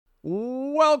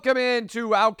Welcome into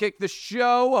Outkick the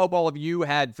Show. Hope all of you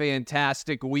had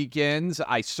fantastic weekends.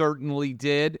 I certainly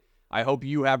did. I hope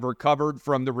you have recovered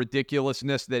from the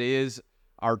ridiculousness that is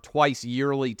our twice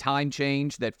yearly time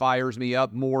change that fires me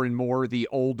up more and more the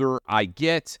older I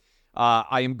get.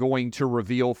 I am going to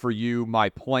reveal for you my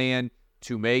plan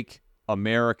to make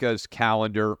America's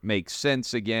calendar make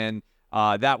sense again.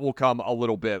 That will come a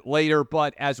little bit later,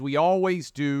 but as we always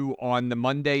do on the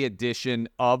Monday edition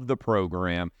of the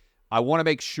program, I want to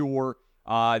make sure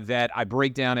that I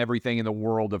break down everything in the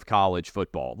world of college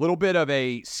football. A little bit of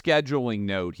a scheduling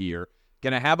note here.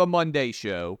 Going to have a Monday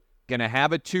show. Going to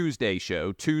have a Tuesday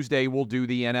show. Tuesday we'll do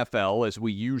the NFL as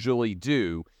we usually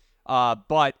do.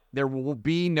 But there will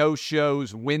be no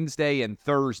shows Wednesday and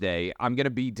Thursday. I'm going to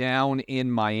be down in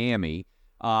Miami.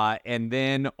 And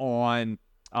then on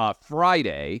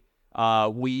Friday,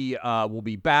 we will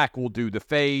be back. We'll do the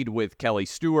Fade with Kelly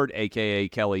Stewart, a.k.a.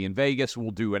 Kelly in Vegas.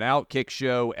 We'll do an Outkick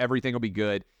show. Everything will be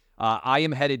good. I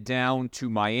am headed down to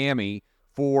Miami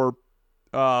for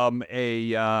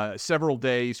several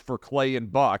days for Clay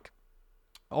and Buck,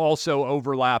 also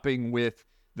overlapping with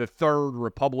the third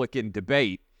Republican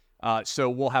debate. So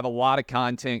we'll have a lot of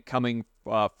content coming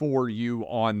for you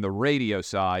on the radio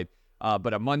side,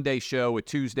 but a Monday show, a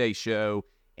Tuesday show,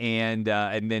 and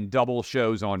then double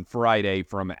shows on Friday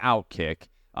from Outkick.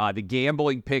 The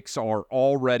gambling picks are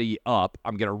already up.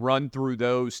 I'm going to run through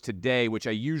those today, which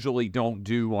I usually don't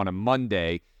do on a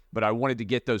Monday, but I wanted to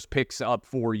get those picks up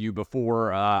for you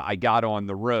before I got on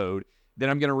the road. Then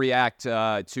I'm going to react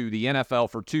to the NFL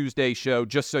for Tuesday's show,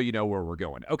 just so you know where we're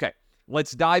going. Okay,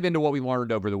 let's dive into what we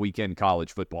learned over the weekend in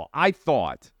college football. I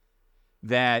thought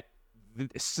that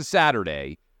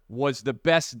Saturday was the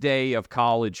best day of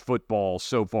college football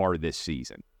so far this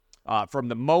season. From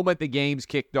the moment the games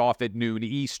kicked off at noon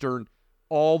Eastern,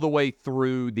 all the way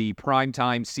through the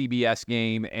primetime CBS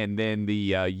game and then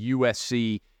the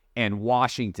USC and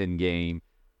Washington game,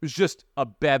 it was just a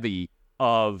bevy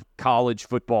of college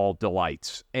football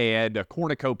delights and a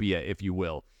cornucopia, if you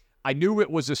will. I knew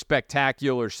it was a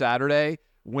spectacular Saturday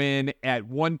when at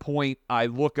one point I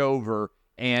look over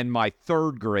and my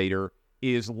third grader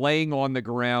is laying on the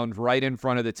ground right in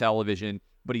front of the television,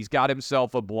 but he's got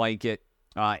himself a blanket,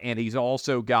 and he's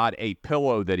also got a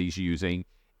pillow that he's using,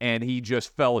 and he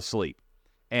just fell asleep.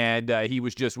 And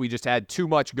we just had too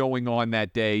much going on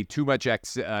that day, too much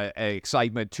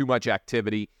excitement, too much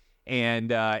activity,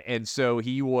 and so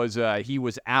he was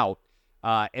out.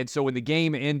 And so when the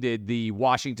game ended, the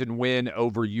Washington win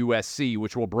over USC,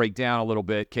 which we'll break down a little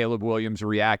bit, Caleb Williams'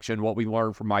 reaction, what we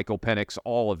learned from Michael Penix,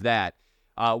 all of that.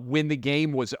 When the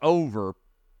game was over,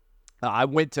 I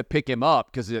went to pick him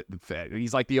up because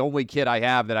he's like the only kid I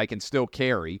have that I can still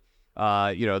carry.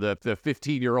 The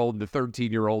 15-year-old and the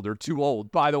 13-year-old are too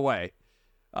old. By the way,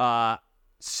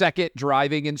 second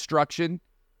driving instruction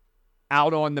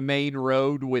out on the main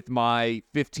road with my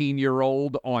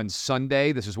 15-year-old on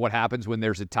Sunday. This is what happens when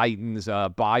there's a Titans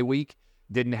bye week.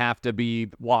 Didn't have to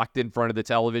be locked in front of the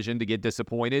television to get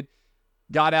disappointed.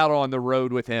 Got out on the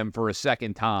road with him for a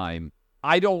second time.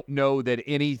 I don't know that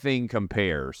anything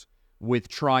compares with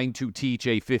trying to teach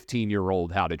a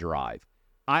 15-year-old how to drive.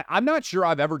 I'm not sure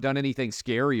I've ever done anything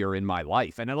scarier in my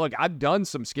life. And look, I've done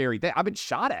some scary things. I've been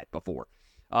shot at before.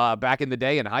 Back in the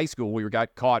day in high school, we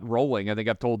got caught rolling. I think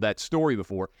I've told that story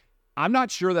before. I'm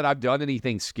not sure that I've done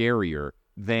anything scarier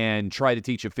than try to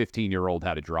teach a 15-year-old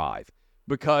how to drive,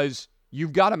 because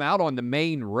you've got them out on the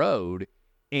main road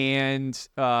and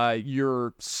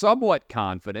you're somewhat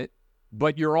confident,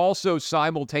 but you're also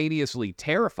simultaneously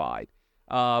terrified.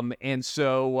 So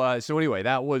anyway,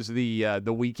 that was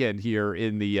the weekend here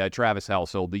in the Travis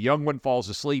household. The young one falls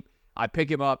asleep. I pick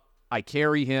him up. I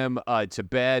carry him to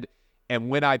bed. And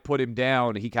when I put him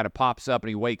down, he kind of pops up and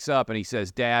he wakes up and he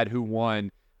says, "Dad, who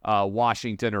won,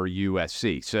 Washington or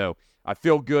USC?" So I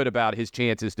feel good about his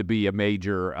chances to be a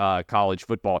major college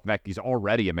football. In fact, he's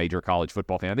already a major college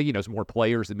football fan. I think he knows more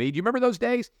players than me. Do you remember those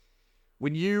days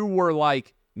when you were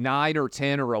like 9 or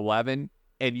 10 or 11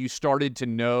 and you started to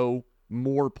know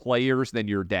more players than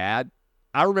your dad?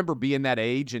 I remember being that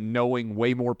age and knowing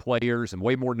way more players and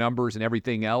way more numbers and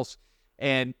everything else.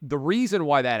 And the reason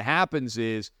why that happens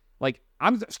is, like,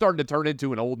 I'm starting to turn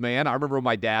into an old man. I remember when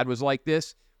my dad was like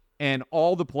this, and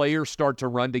all the players start to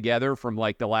run together from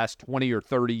like the last 20 or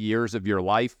 30 years of your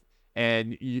life.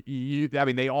 And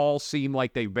they all seem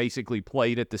like they basically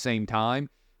played at the same time.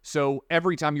 So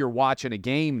every time you're watching a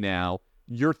game now,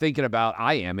 you're thinking about,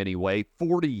 I am anyway,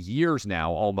 40 years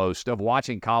now almost of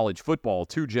watching college football,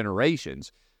 2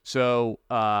 generations. So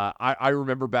I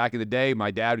remember back in the day,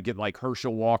 my dad would get like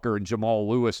Herschel Walker and Jamal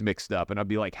Lewis mixed up, and I'd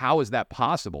be like, how is that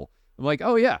possible? I'm like,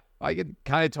 oh, yeah, I can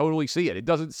kind of totally see it. It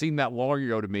doesn't seem that long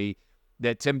ago to me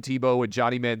that Tim Tebow and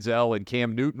Johnny Manziel and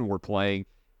Cam Newton were playing.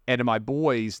 And to my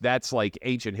boys, that's like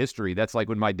ancient history. That's like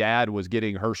when my dad was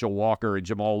getting Herschel Walker and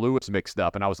Jamal Lewis mixed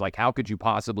up. And I was like, how could you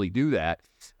possibly do that?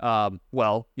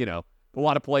 Well, you know, a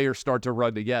lot of players start to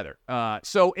run together.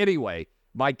 So anyway,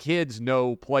 my kids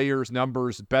know players'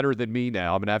 numbers better than me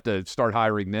now. I'm going to have to start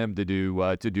hiring them to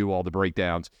do all the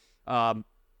breakdowns.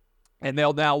 And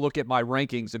they'll now look at my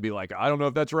rankings and be like, I don't know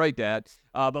if that's right, Dad.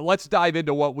 But let's dive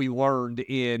into what we learned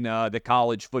in the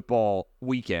college football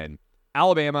weekend.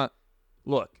 Alabama,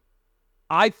 look,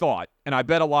 I thought, and I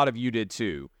bet a lot of you did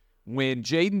too, when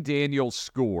Jaden Daniels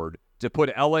scored to put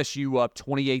LSU up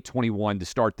 28-21 to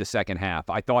start the second half,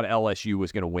 I thought LSU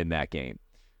was going to win that game.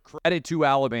 Credit to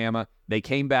Alabama. They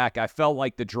came back. I felt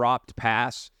like the dropped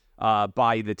pass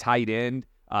by the tight end,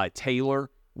 Taylor,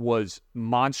 was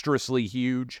monstrously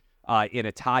huge in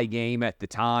a tie game at the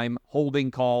time.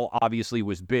 Holding call obviously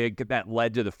was big. That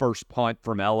led to the first punt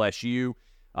from LSU.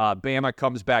 Bama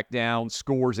comes back down,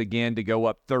 scores again to go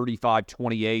up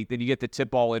 35-28. Then you get the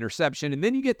tip ball interception, and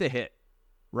then you get the hit,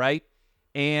 right?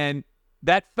 And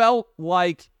that felt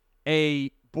like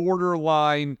a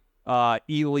borderline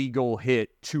illegal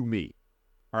hit to me.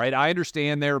 All right, I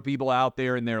understand there are people out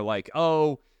there and they're like,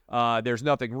 oh, there's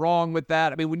nothing wrong with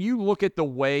that. I mean, when you look at the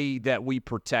way that we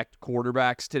protect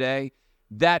quarterbacks today,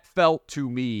 that felt to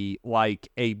me like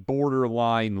a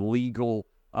borderline legal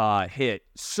hit.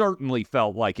 Certainly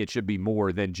felt like it should be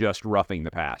more than just roughing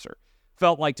the passer.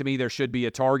 Felt like to me there should be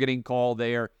a targeting call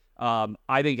there.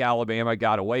 I think Alabama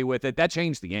got away with it. That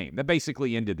changed the game. That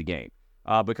basically ended the game.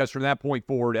 Because from that point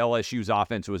forward, LSU's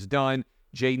offense was done.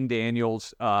 Jaden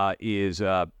Daniels is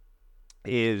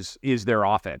their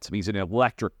offense. I mean, he's an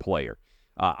electric player.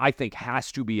 I think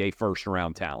has to be a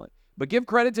first-round talent. But give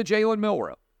credit to Jalen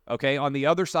Milroe, okay, on the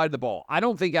other side of the ball. I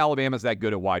don't think Alabama's that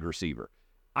good at wide receiver.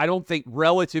 I don't think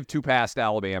relative to past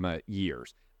Alabama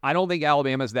years. I don't think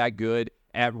Alabama's that good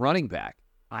at running back.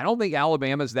 I don't think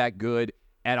Alabama's that good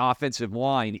at offensive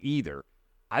line either.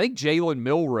 I think Jalen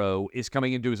Milroe is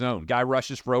coming into his own. Guy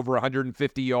rushes for over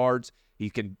 150 yards. He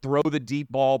can throw the deep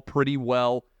ball pretty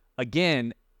well.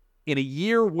 Again, in a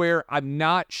year where I'm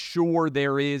not sure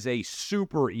there is a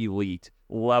super elite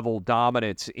level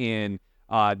dominance in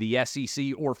the SEC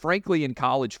or frankly in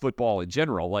college football in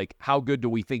general, like how good do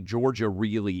we think Georgia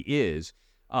really is,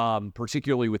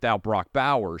 particularly without Brock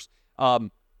Bowers,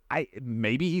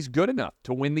 maybe he's good enough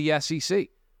to win the SEC.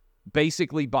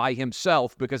 Basically by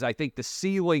himself, because I think the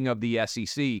ceiling of the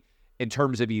SEC in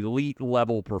terms of elite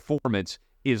level performance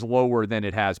is lower than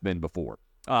it has been before.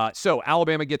 So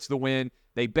Alabama gets the win.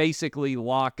 They basically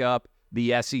lock up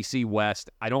the SEC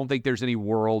West. I don't think there's any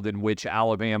world in which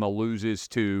Alabama loses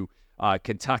to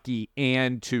Kentucky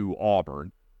and to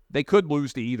Auburn. They could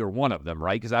lose to either one of them,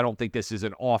 right? Because I don't think this is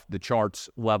an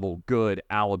off-the-charts level good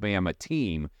Alabama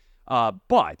team.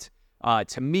 But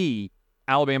to me,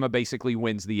 Alabama basically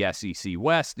wins the SEC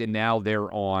West, and now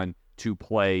they're on to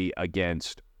play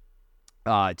against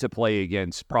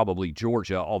probably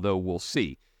Georgia, although we'll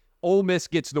see. Ole Miss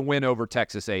gets the win over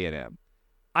Texas A&M.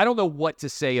 I don't know what to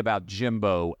say about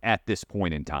Jimbo at this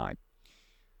point in time.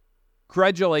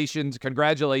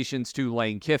 Congratulations to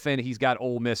Lane Kiffin. He's got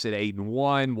Ole Miss at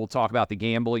 8-1. We'll talk about the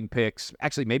gambling picks.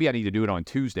 Actually, maybe I need to do it on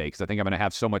Tuesday because I think I'm going to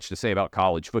have so much to say about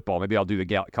college football. Maybe I'll do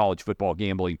the college football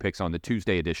gambling picks on the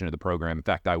Tuesday edition of the program. In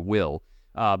fact, I will.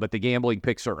 But the gambling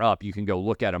picks are up. You can go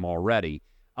look at them already.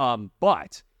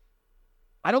 But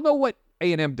I don't know what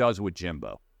A&M does with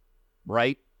Jimbo,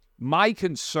 right? My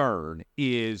concern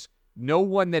is no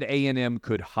one that A&M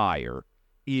could hire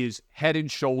is head and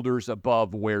shoulders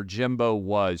above where Jimbo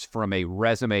was from a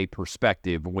resume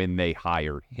perspective when they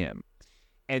hired him.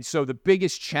 And so the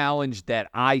biggest challenge that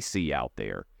I see out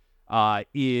there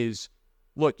is,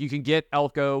 look, you can get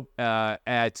Elko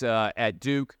at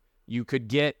Duke. You could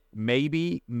get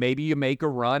maybe you make a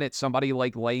run at somebody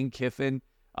like Lane Kiffin.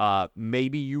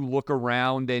 Maybe you look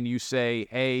around and you say,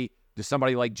 hey, to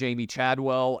somebody like Jamie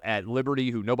Chadwell at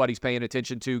Liberty, who nobody's paying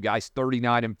attention to. Guy's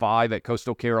 39-5 at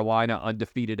Coastal Carolina,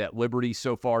 undefeated at Liberty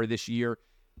so far this year.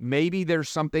 Maybe there's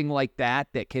something like that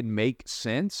can make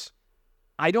sense.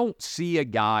 I don't see a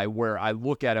guy where I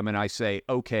look at him and I say,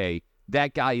 okay,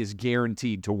 that guy is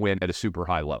guaranteed to win at a super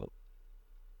high level.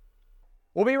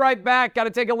 We'll be right back. Got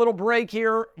to take a little break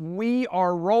here. We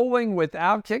are rolling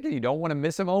without kicking. You don't want to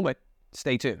miss a moment.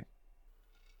 Stay tuned.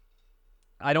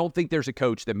 I don't think there's a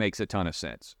coach that makes a ton of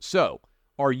sense. So,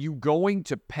 are you going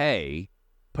to pay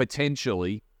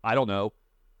potentially, I don't know,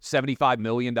 $75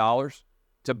 million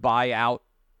to buy out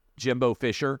Jimbo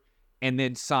Fisher and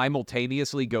then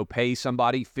simultaneously go pay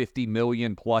somebody $50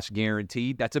 million plus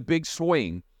guaranteed. That's a big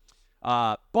swing.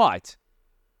 But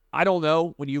I don't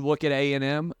know. When you look at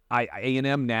A&M,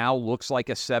 A&M now looks like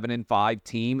a 7-5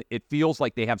 team. It feels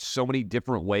like they have so many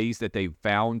different ways that they've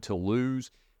found to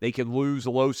lose. They can lose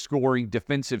low-scoring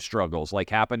defensive struggles like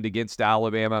happened against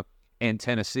Alabama and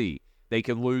Tennessee. They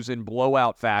can lose in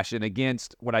blowout fashion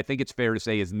against what I think it's fair to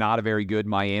say is not a very good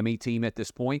Miami team at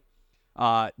this point.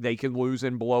 They can lose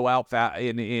in blowout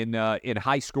in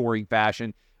high-scoring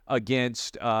fashion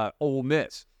against Ole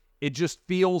Miss. It just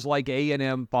feels like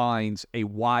A&M finds a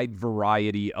wide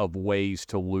variety of ways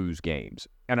to lose games.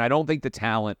 And I don't think the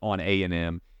talent on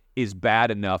A&M is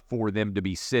bad enough for them to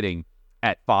be sitting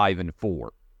at 5-4.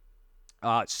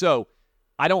 So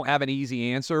I don't have an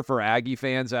easy answer for Aggie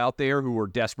fans out there who are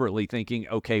desperately thinking,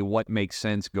 okay, what makes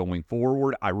sense going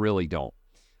forward? I really don't.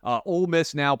 Ole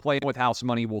Miss now playing with house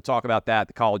money. We'll talk about that,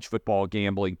 the college football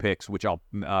gambling picks, which I'll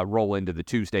roll into the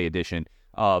Tuesday edition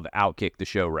of Outkick the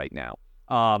Show right now.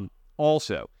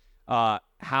 Also,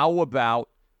 how about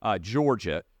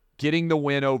Georgia getting the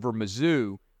win over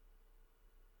Mizzou?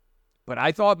 But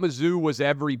I thought Mizzou was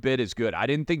every bit as good. I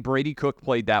didn't think Brady Cook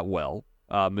played that well,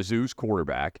 Mizzou's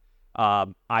quarterback.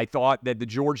 I thought that the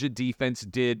Georgia defense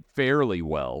did fairly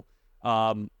well.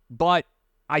 But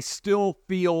I still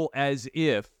feel as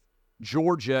if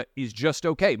Georgia is just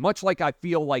okay, much like I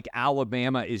feel like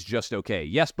Alabama is just okay.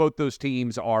 Yes, both those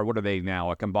teams are, what are they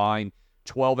now, a combined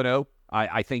 12-0,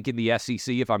 I think, in the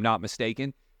SEC, if I'm not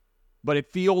mistaken. But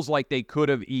it feels like they could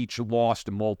have each lost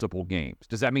multiple games.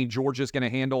 Does that mean Georgia's going to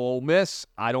handle Ole Miss?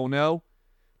 I don't know.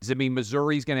 Does it mean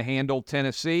Missouri's going to handle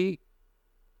Tennessee?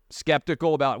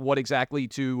 Skeptical about what exactly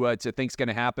to think's going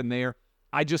to happen there.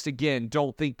 I just, again,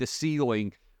 don't think the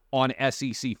ceiling on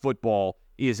SEC football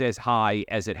is as high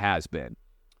as it has been.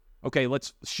 Okay,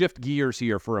 let's shift gears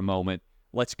here for a moment.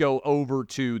 Let's go over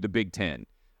to the Big Ten.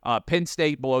 Penn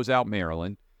State blows out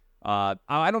Maryland. I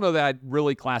don't know that I'd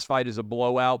really classify it as a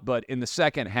blowout, but in the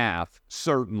second half,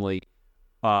 certainly,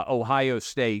 Ohio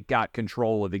State got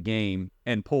control of the game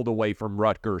and pulled away from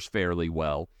Rutgers fairly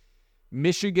well.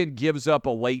 Michigan gives up a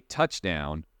late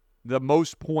touchdown, the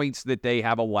most points that they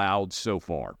have allowed so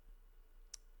far.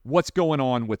 What's going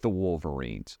on with the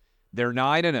Wolverines? They're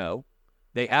 9-0.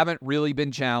 They haven't really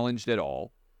been challenged at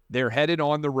all. They're headed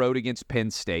on the road against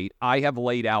Penn State. I have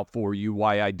laid out for you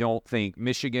why I don't think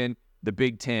Michigan, the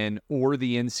Big Ten, or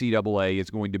the NCAA is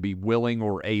going to be willing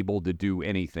or able to do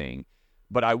anything.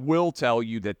 But I will tell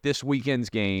you that this weekend's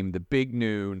game, the big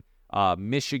noon,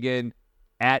 Michigan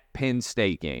at Penn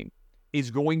State game, is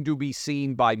going to be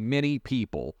seen by many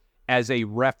people as a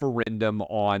referendum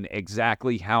on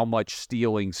exactly how much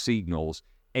stealing signals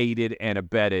aided and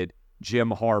abetted Jim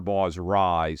Harbaugh's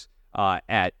rise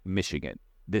at Michigan.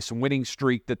 This winning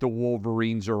streak that the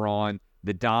Wolverines are on,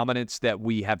 the dominance that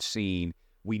we have seen,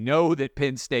 we know that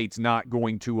Penn State's not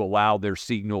going to allow their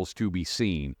signals to be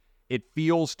seen. It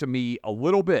feels to me a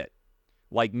little bit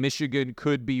like Michigan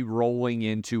could be rolling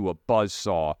into a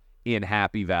buzzsaw in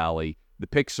Happy Valley. The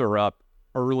picks are up.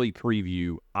 Early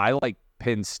preview. I like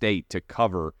Penn State to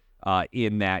cover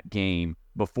in that game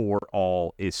before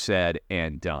all is said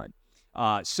and done.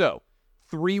 So,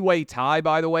 three-way tie,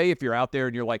 by the way, if you're out there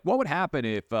and you're like, what would happen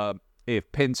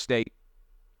if Penn State,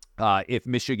 if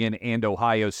Michigan and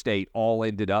Ohio State all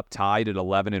ended up tied at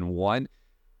 11-1?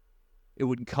 It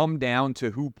would come down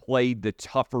to who played the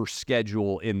tougher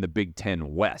schedule in the Big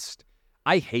Ten West.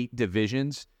 I hate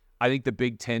divisions. I think the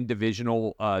Big Ten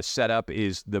divisional setup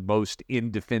is the most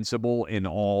indefensible in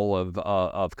all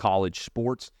of college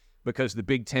sports because the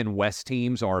Big Ten West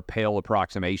teams are a pale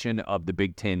approximation of the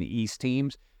Big Ten East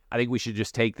teams. I think we should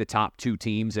just take the top two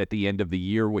teams at the end of the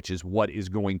year, which is what is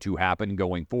going to happen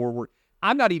going forward.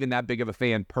 I'm not even that big of a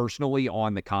fan personally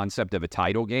on the concept of a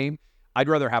title game. I'd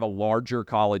rather have a larger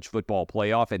college football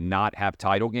playoff and not have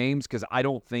title games because I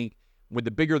don't think with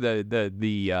the bigger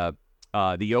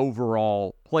the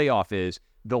overall playoff is,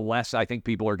 the less I think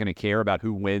people are going to care about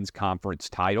who wins conference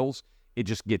titles. It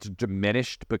just gets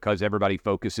diminished because everybody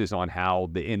focuses on how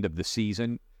the end of the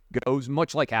season goes,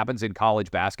 much like happens in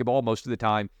college basketball. Most of the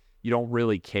time, you don't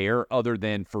really care other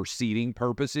than for seeding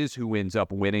purposes who ends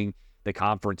up winning the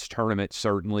conference tournament,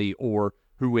 certainly, or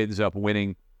who ends up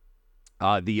winning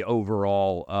the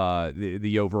overall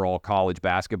college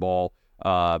basketball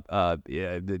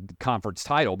the conference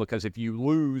title, because if you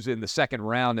lose in the second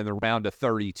round in the round of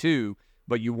 32,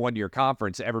 but you won your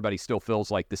conference, everybody still feels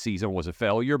like the season was a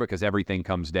failure because everything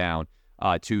comes down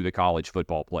to the college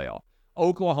football playoff.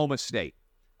 Oklahoma State.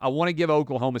 I want to give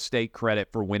Oklahoma State credit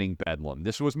for winning Bedlam.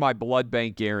 This was my blood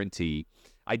bank guarantee.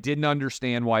 I didn't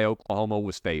understand why Oklahoma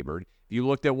was favored. if you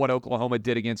looked at what Oklahoma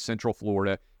did against Central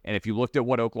Florida, and if you looked at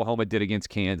what Oklahoma did against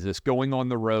Kansas, going on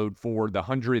the road for the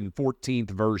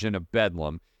 114th version of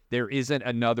Bedlam, there isn't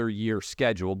another year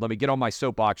scheduled. Let me get on my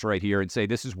soapbox right here and say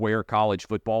this is where college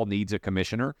football needs a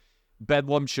commissioner.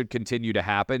 Bedlam should continue to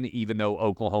happen, even though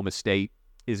Oklahoma State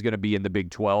is going to be in the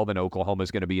Big 12 and Oklahoma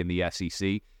is going to be in the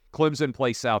SEC. Clemson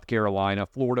plays South Carolina.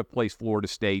 Florida plays Florida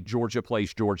State. Georgia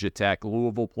plays Georgia Tech.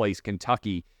 Louisville plays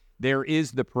Kentucky. There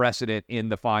is the precedent in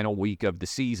the final week of the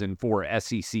season for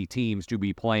SEC teams to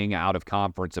be playing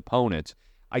out-of-conference opponents.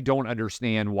 I don't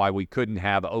understand why we couldn't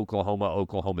have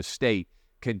Oklahoma State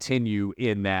continue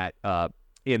in that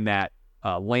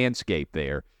landscape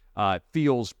there.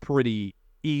 Feels pretty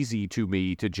easy to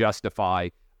me to justify,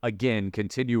 again,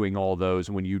 continuing all those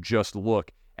when you just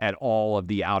look at all of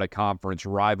the out-of-conference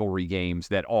rivalry games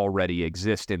that already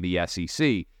exist in the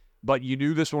SEC. But you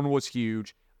knew this one was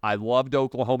huge. I loved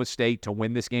Oklahoma State to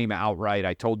win this game outright.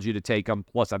 I told you to take them.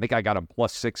 Plus, I think I got them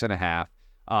plus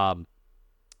 6.5.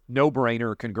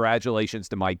 No-brainer. Congratulations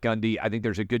to Mike Gundy. I think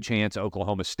there's a good chance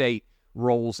Oklahoma State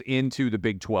rolls into the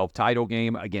Big 12 title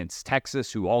game against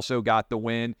Texas, who also got the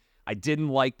win. I didn't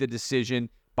like the decision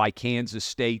by Kansas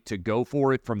State to go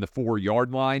for it from the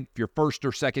 4-yard line. If you're first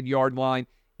or second yard line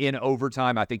in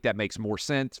overtime, I think that makes more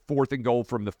sense. 4th and goal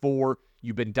from the 4.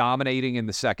 You've been dominating in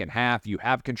the second half. You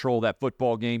have control of that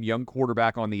football game. Young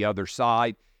quarterback on the other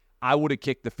side. I would have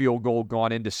kicked the field goal,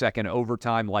 gone into second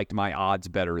overtime, liked my odds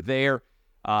better there.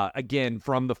 Again,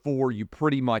 from the 4, you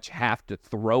pretty much have to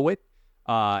throw it.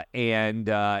 And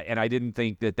I didn't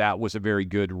think that was a very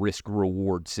good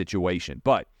risk-reward situation.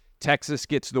 But Texas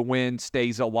gets the win,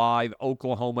 stays alive.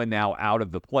 Oklahoma now out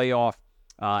of the playoff.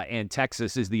 And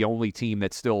Texas is the only team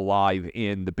that's still alive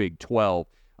in the Big 12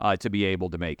 to be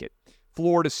able to make it.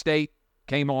 Florida State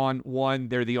came on, won.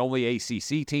 They're the only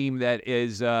ACC team that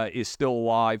is still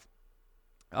alive.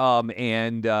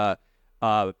 I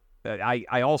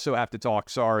also have to talk,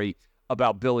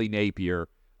 about Billy Napier.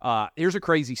 Here's a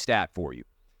crazy stat for you.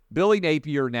 Billy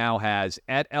Napier now has,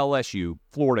 at LSU,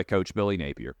 Florida coach Billy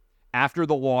Napier, after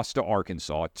the loss to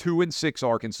Arkansas, 2-6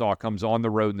 Arkansas comes on the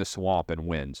road in the Swamp and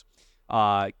wins.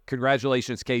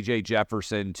 Congratulations, KJ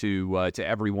Jefferson, to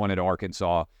everyone at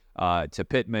Arkansas, to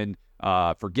Pittman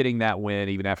for getting that win,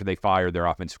 even after they fired their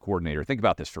offensive coordinator. Think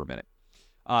about this for a minute.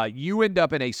 You end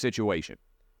up in a situation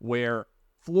where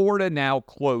Florida now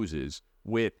closes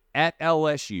with at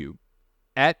LSU,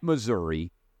 at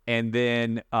Missouri, and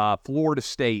then Florida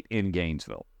State in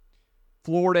Gainesville.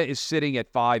 Florida is sitting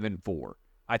at 5-4.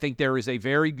 I think there is a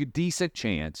very good, decent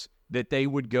chance that they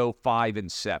would go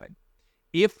 5-7.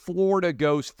 If Florida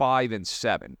goes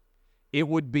 5-7, it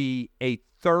would be a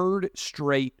third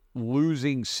straight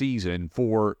losing season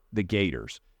for the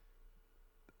Gators.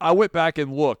 I went back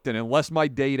and looked, and unless my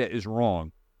data is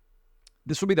wrong,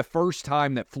 this will be the first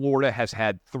time that Florida has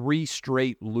had 3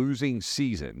 straight losing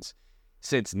seasons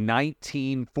since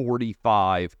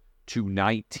 1945 to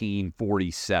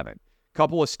 1947.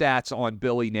 Couple of stats on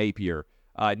Billy Napier.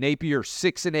 Napier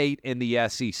 6-8 in the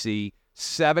SEC,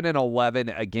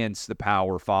 7-11 against the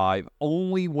Power 5.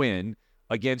 Only win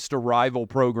against a rival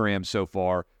program so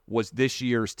far was this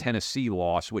year's Tennessee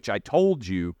loss, which I told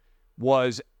you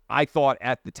was, I thought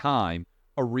at the time,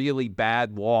 a really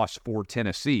bad loss for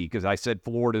Tennessee, because I said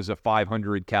Florida's a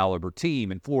 500 caliber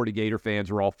team, and Florida Gator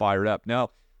fans were all fired up.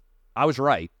 No, I was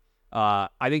right. I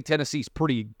think Tennessee's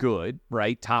pretty good,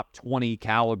 right? Top 20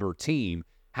 caliber team.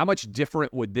 How much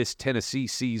different would this Tennessee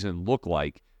season look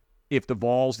like if the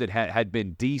Vols that had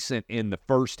been decent in the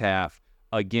first half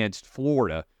against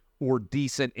Florida or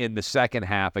decent in the second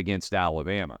half against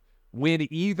Alabama? Win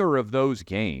either of those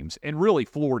games, and really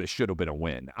Florida should have been a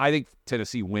win. I think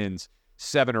Tennessee wins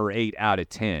 7 or 8 out of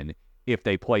 10 if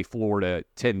they play Florida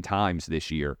 10 times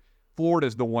this year.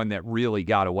 Florida's the one that really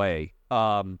got away.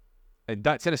 And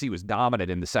Tennessee was dominant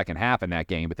in the second half in that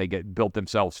game, but they built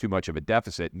themselves too much of a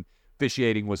deficit, and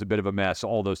officiating was a bit of a mess,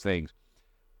 all those things.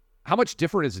 How much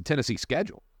different is the Tennessee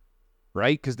schedule,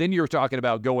 right? Because then you're talking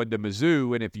about going to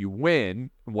Mizzou, and if you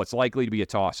win, what's likely to be a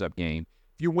toss-up game,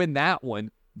 if you win that one,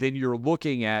 then you're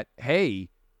looking at, hey,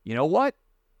 you know what?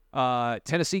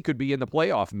 Tennessee could be in the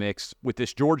playoff mix with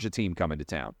this Georgia team coming to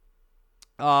town.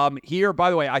 Here,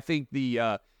 by the way, I think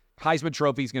the Heisman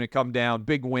Trophy is going to come down.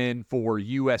 Big win for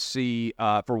USC,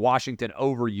 for Washington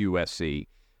over USC.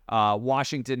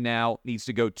 Washington now needs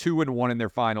to go 2-1 in their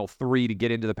final 3 to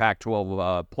get into the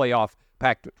Pac-12 playoff,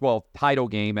 Pac-12 title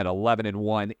game at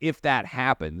 11-1. If that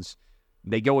happens,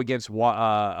 they go against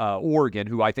Oregon,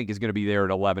 who I think is going to be there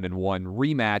at 11-1,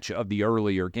 rematch of the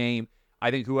earlier game.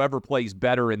 I think whoever plays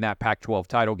better in that Pac-12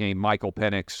 title game, Michael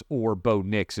Penix or Bo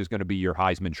Nix, is going to be your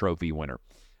Heisman Trophy winner.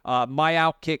 My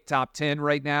Outkick top 10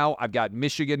 right now, I've got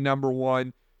Michigan number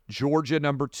 1, Georgia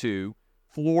number 2,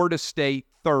 Florida State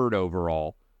 3rd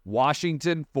overall,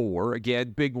 Washington 4,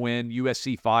 again, big win.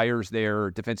 USC fires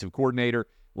their defensive coordinator.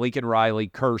 Lincoln Riley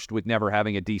cursed with never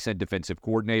having a decent defensive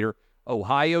coordinator.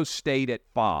 Ohio State at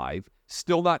 5,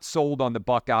 still not sold on the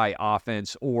Buckeye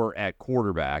offense or at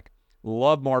quarterback.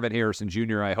 Love Marvin Harrison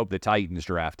Jr. I hope the Titans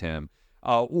draft him.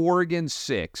 Oregon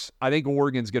 6. I think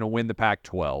Oregon's going to win the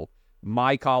Pac-12.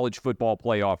 My college football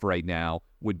playoff right now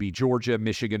would be Georgia,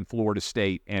 Michigan, Florida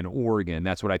State, and Oregon.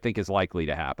 That's what I think is likely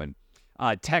to happen.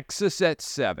 Texas at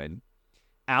 7.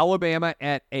 Alabama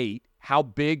at 8. How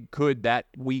big could that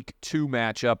week 2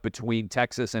 matchup between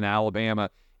Texas and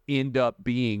Alabama end up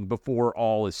being before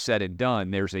all is said and done?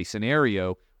 There's a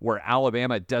scenario where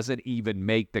Alabama doesn't even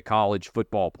make the college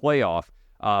football playoff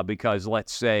because,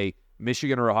 let's say,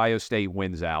 Michigan or Ohio State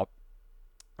wins out.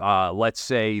 Let's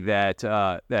say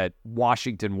that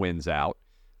Washington wins out.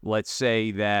 Let's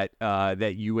say that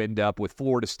you end up with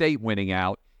Florida State winning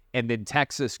out, and then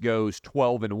Texas goes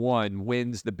 12-1,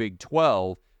 wins the Big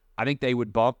 12. I think they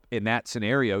would bump in that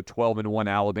scenario 12-1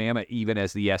 Alabama, even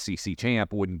as the SEC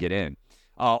champ wouldn't get in.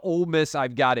 Ole Miss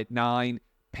I've got at 9,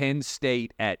 Penn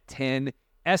State at 10.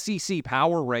 SEC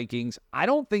power rankings, I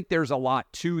don't think there's a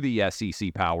lot to the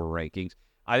SEC power rankings.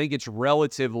 I think it's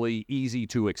relatively easy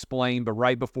to explain, but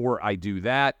right before I do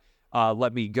that,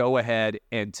 let me go ahead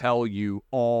and tell you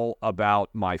all about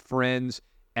my friends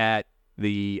at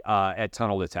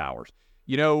Tunnel to Towers.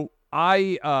 You know,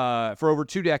 I for over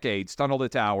 2 decades, Tunnel to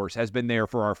Towers has been there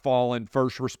for our fallen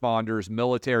first responders,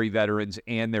 military veterans,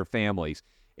 and their families.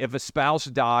 If a spouse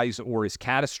dies or is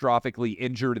catastrophically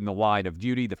injured in the line of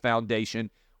duty, the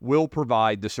foundation will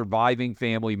provide the surviving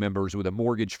family members with a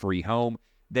mortgage-free home.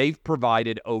 They've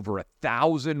provided over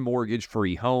 1,000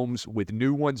 mortgage-free homes, with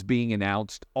new ones being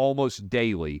announced almost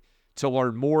daily. To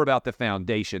learn more about the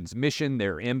foundation's mission,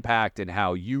 their impact, and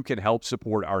how you can help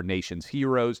support our nation's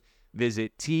heroes,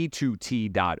 visit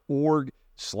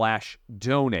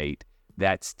t2t.org/donate.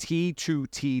 That's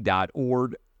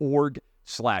t2t.org/donate.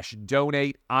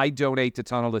 I donate to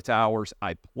Tunnel to Towers.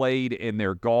 I played in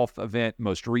their golf event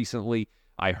most recently.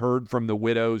 I heard from the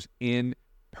widows in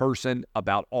person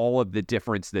about all of the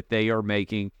difference that they are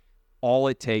making. All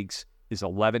it takes is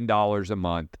 $11 a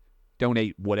month.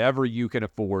 Donate whatever you can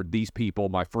afford. These people,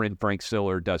 my friend Frank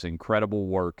Siller does incredible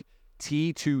work.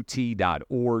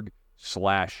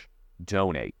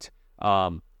 t2t.org/donate.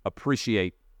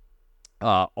 Appreciate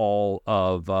all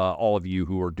of you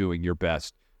who are doing your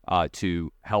best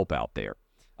to help out there.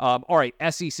 All right,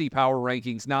 SEC power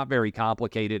rankings, not very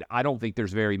complicated. I don't think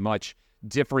there's very much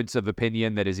difference of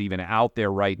opinion that is even out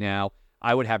there right now.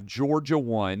 I would have Georgia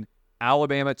 1,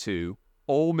 Alabama 2,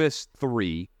 Ole Miss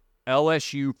 3,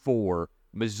 LSU 4,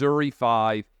 Missouri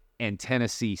 5, and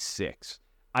Tennessee 6.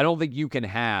 I don't think you can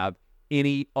have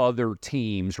any other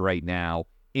teams right now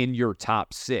in your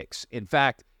top 6. In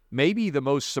fact, maybe the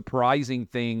most surprising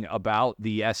thing about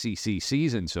the SEC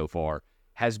season so far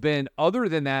has been, other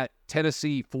than that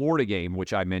Tennessee-Florida game,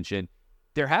 which I mentioned,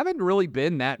 there haven't really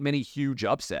been that many huge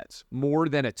upsets. More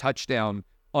than a touchdown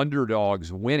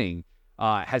underdogs winning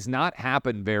has not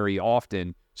happened very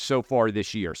often so far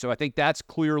this year. So I think that's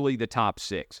clearly the top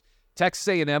 6. Texas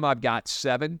A&M, I've got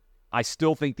 7. I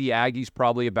still think the Aggies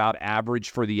probably about average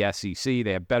for the SEC.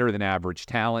 They have better than average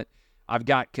talent. I've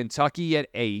got Kentucky at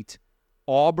 8,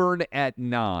 Auburn at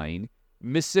 9,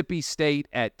 Mississippi State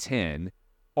at 10,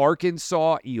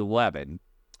 Arkansas 11,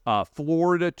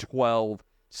 Florida 12,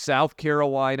 South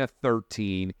Carolina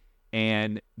 13,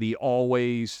 and the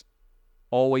always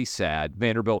sad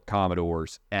Vanderbilt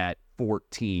Commodores at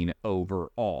 14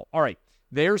 overall. All right,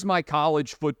 there's my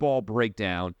college football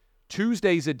breakdown.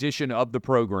 Tuesday's edition of the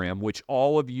program, which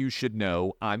all of you should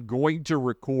know, I'm going to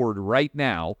record right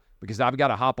now because I've got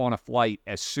to hop on a flight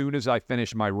as soon as I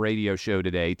finish my radio show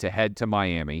today to head to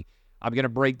Miami. I'm going to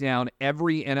break down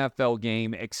every NFL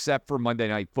game except for Monday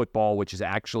Night Football, which is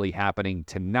actually happening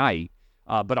tonight.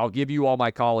 But I'll give you all my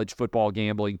college football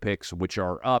gambling picks, which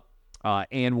are up,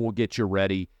 and we'll get you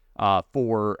ready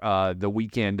for the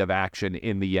weekend of action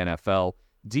in the NFL.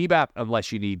 DBAP,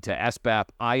 unless you need to SBAP.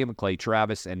 I am Clay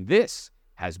Travis, and this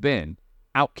has been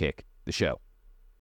Outkick the Show.